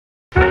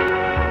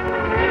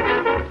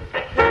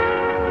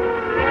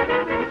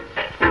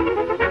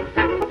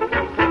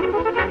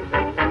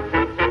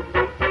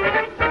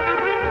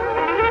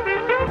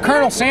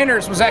Colonel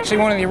Sanders was actually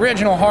one of the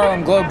original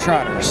Harlem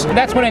Globetrotters.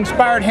 That's what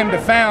inspired him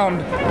to found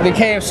the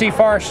KFC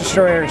Forest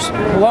Destroyers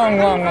long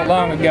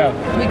ago.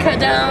 We cut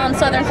down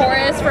southern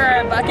forests for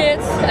our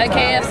buckets at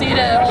KFC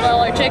to hold all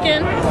our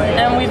chicken,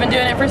 and we've been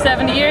doing it for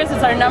 70 years.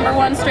 It's our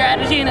 #1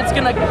 strategy, and it's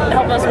going to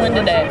help us win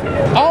today.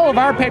 All of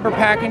our paper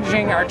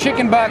packaging, our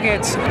chicken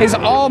buckets, is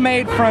all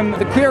made from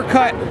the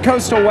clear-cut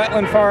coastal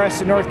wetland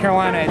forests in North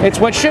Carolina. It's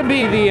what should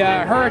be the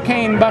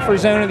hurricane buffer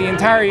zone of the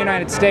entire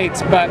United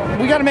States, but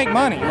we got to make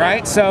money,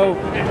 right? So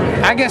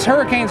I guess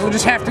hurricanes will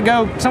just have to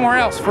go somewhere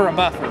else for a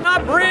buffer.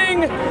 Not bring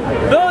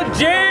the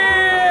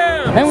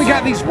jam! Then we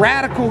got these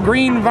radical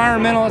green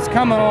environmentalists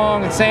coming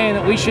along and saying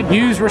that we should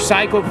use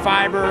recycled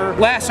fiber,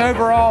 less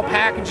overall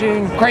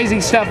packaging,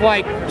 crazy stuff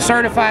like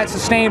certified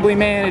sustainably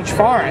managed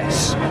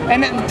forests.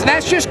 And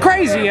that's just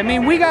crazy. I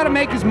mean, we got to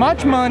make as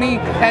much money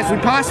as we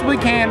possibly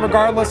can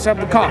regardless of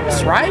the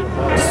cost, right?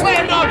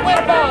 Slam dunk, win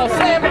a ball,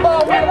 slam the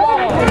ball, win a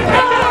ball.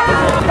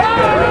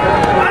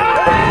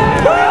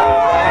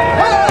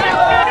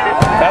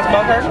 That's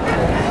Bunkert.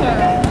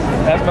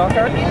 That's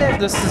Bunkert.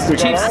 This is the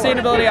Chief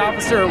Sustainability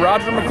Officer,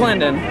 Roger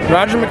McClendon.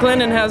 Roger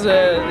McClendon has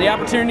the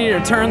opportunity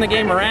to turn the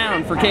game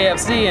around for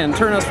KFC and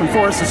turn us from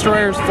forest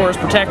destroyers to forest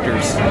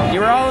protectors.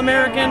 You were all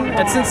American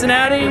at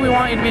Cincinnati. We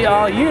want you to be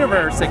all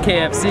universe at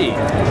KFC.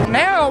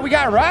 Now we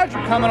got Roger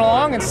coming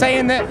along and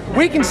saying that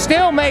we can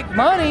still make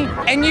money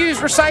and use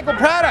recycled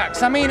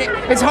products. I mean,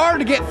 it's hard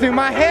to get through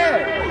my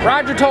head.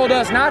 Roger told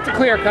us not to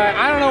clear cut.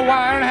 I don't know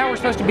why. I don't know how we're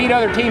supposed to beat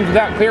other teams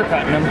without clear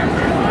cutting them.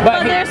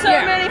 But there's so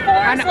many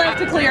forests left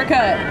to clear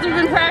cut. We've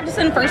been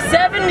practicing for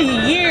 70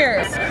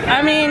 years.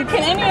 I mean,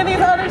 can any of these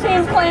other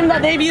teams claim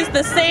that they've used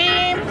the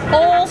same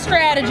old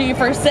strategy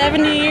for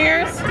 70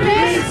 years?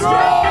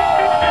 Destroy!